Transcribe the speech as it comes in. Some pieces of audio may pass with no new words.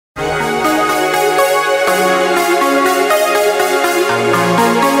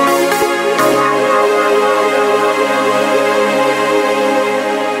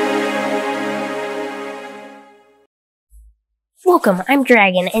Welcome, I'm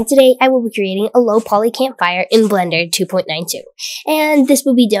Dragon, and today I will be creating a low poly campfire in Blender 2.92. And this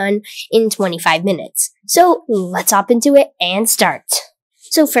will be done in 25 minutes. So let's hop into it and start.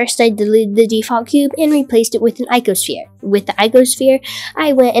 So first I deleted the default cube and replaced it with an icosphere. With the icosphere,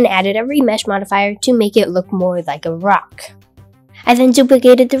 I went and added a remesh modifier to make it look more like a rock. I then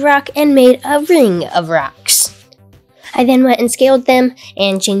duplicated the rock and made a ring of rocks. I then went and scaled them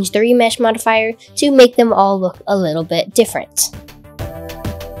and changed the remesh modifier to make them all look a little bit different.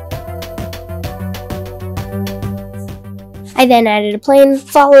 I then added a plane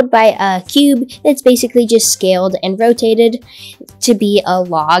followed by a cube that's basically just scaled and rotated to be a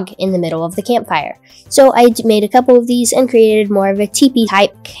log in the middle of the campfire. So I made a couple of these and created more of a teepee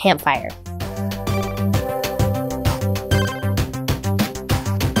type campfire.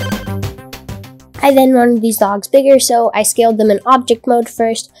 I then wanted these logs bigger, so I scaled them in object mode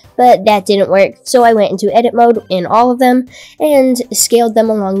first, but that didn't work, so I went into edit mode in all of them and scaled them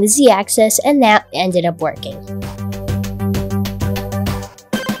along the Z-axis, and that ended up working.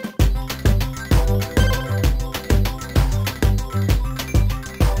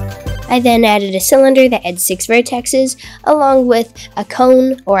 I then added a cylinder that had 6 vertexes, along with a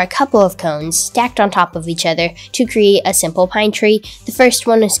cone or a couple of cones stacked on top of each other to create a simple pine tree. The first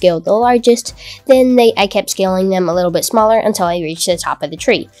one is scaled the largest, then I kept scaling them a little bit smaller until I reached the top of the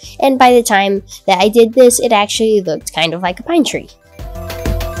tree. And by the time that I did this, it actually looked kind of like a pine tree.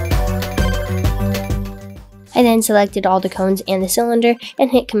 I then selected all the cones and the cylinder and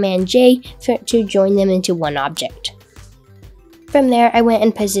hit Command J to join them into one object. From there, I went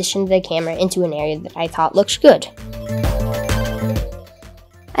and positioned the camera into an area that I thought looked good.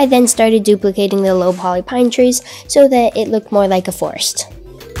 I then started duplicating the low poly pine trees so that it looked more like a forest.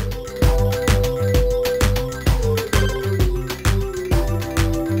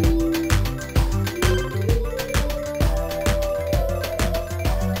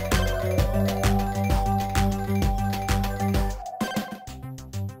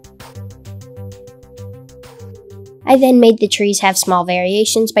 I then made the trees have small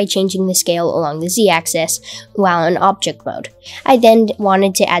variations by changing the scale along the Z-axis while in object mode. I then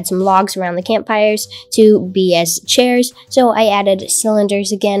wanted to add some logs around the campfires to be as chairs, so I added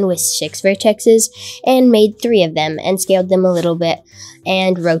cylinders again with 6 vertexes and made 3 of them and scaled them a little bit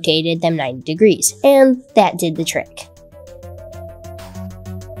and rotated them 90 degrees, and that did the trick.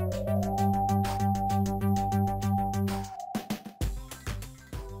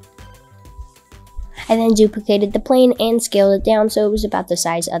 I then duplicated the plane and scaled it down so it was about the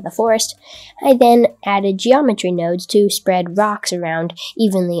size of the forest. I then added geometry nodes to spread rocks around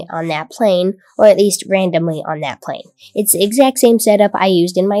evenly on that plane, or at least randomly on that plane. It's the exact same setup I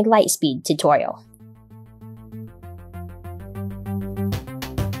used in my Lightspeed tutorial.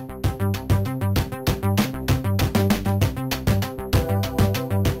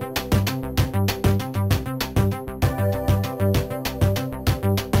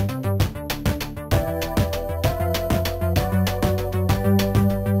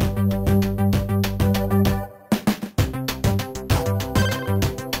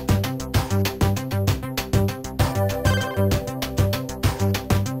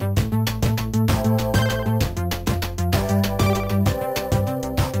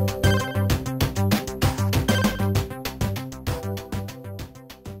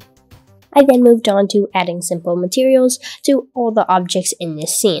 I then moved on to adding simple materials to all the objects in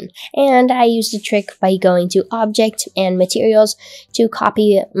this scene, and I used a trick by going to Object and Materials to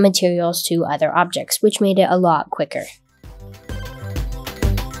copy materials to other objects, which made it a lot quicker.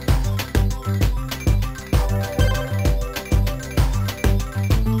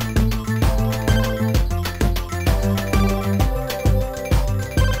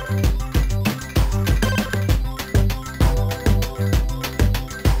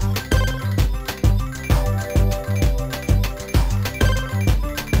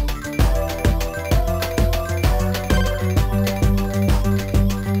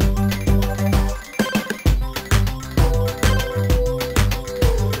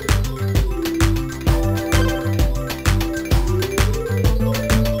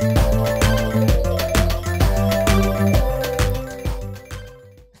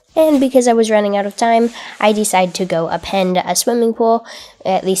 And because I was running out of time, I decided to go append a swimming pool,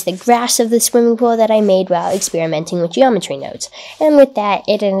 at least the grass of the swimming pool that I made while experimenting with geometry nodes. And with that,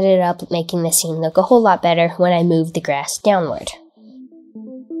 it ended up making the scene look a whole lot better when I moved the grass downward.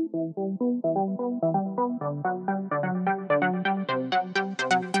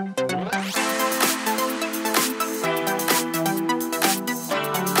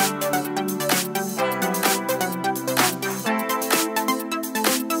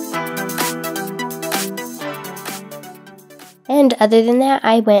 other than that,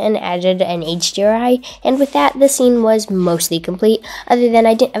 I went and added an HDRI, and with that, the scene was mostly complete, other than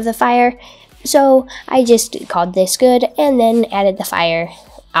I didn't have the fire, so I just called this good, and then added the fire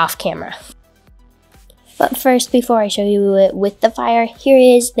off camera. But first, before I show you it with the fire, here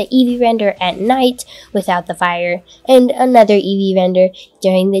is the Eevee render at night without the fire, and another Eevee render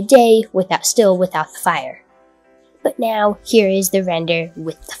during the day without the fire. But now, here is the render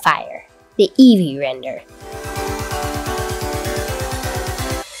with the fire, the Eevee render.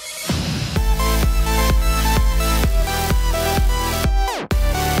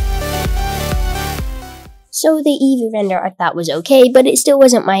 So the Eevee render I thought was okay, but it still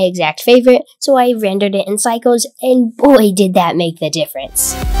wasn't my exact favorite, so I rendered it in cycles, and boy did that make the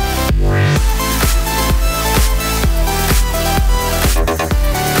difference.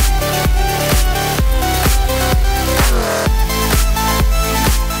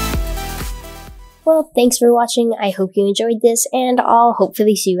 Well, thanks for watching, I hope you enjoyed this, and I'll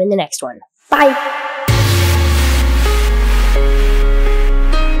hopefully see you in the next one. Bye!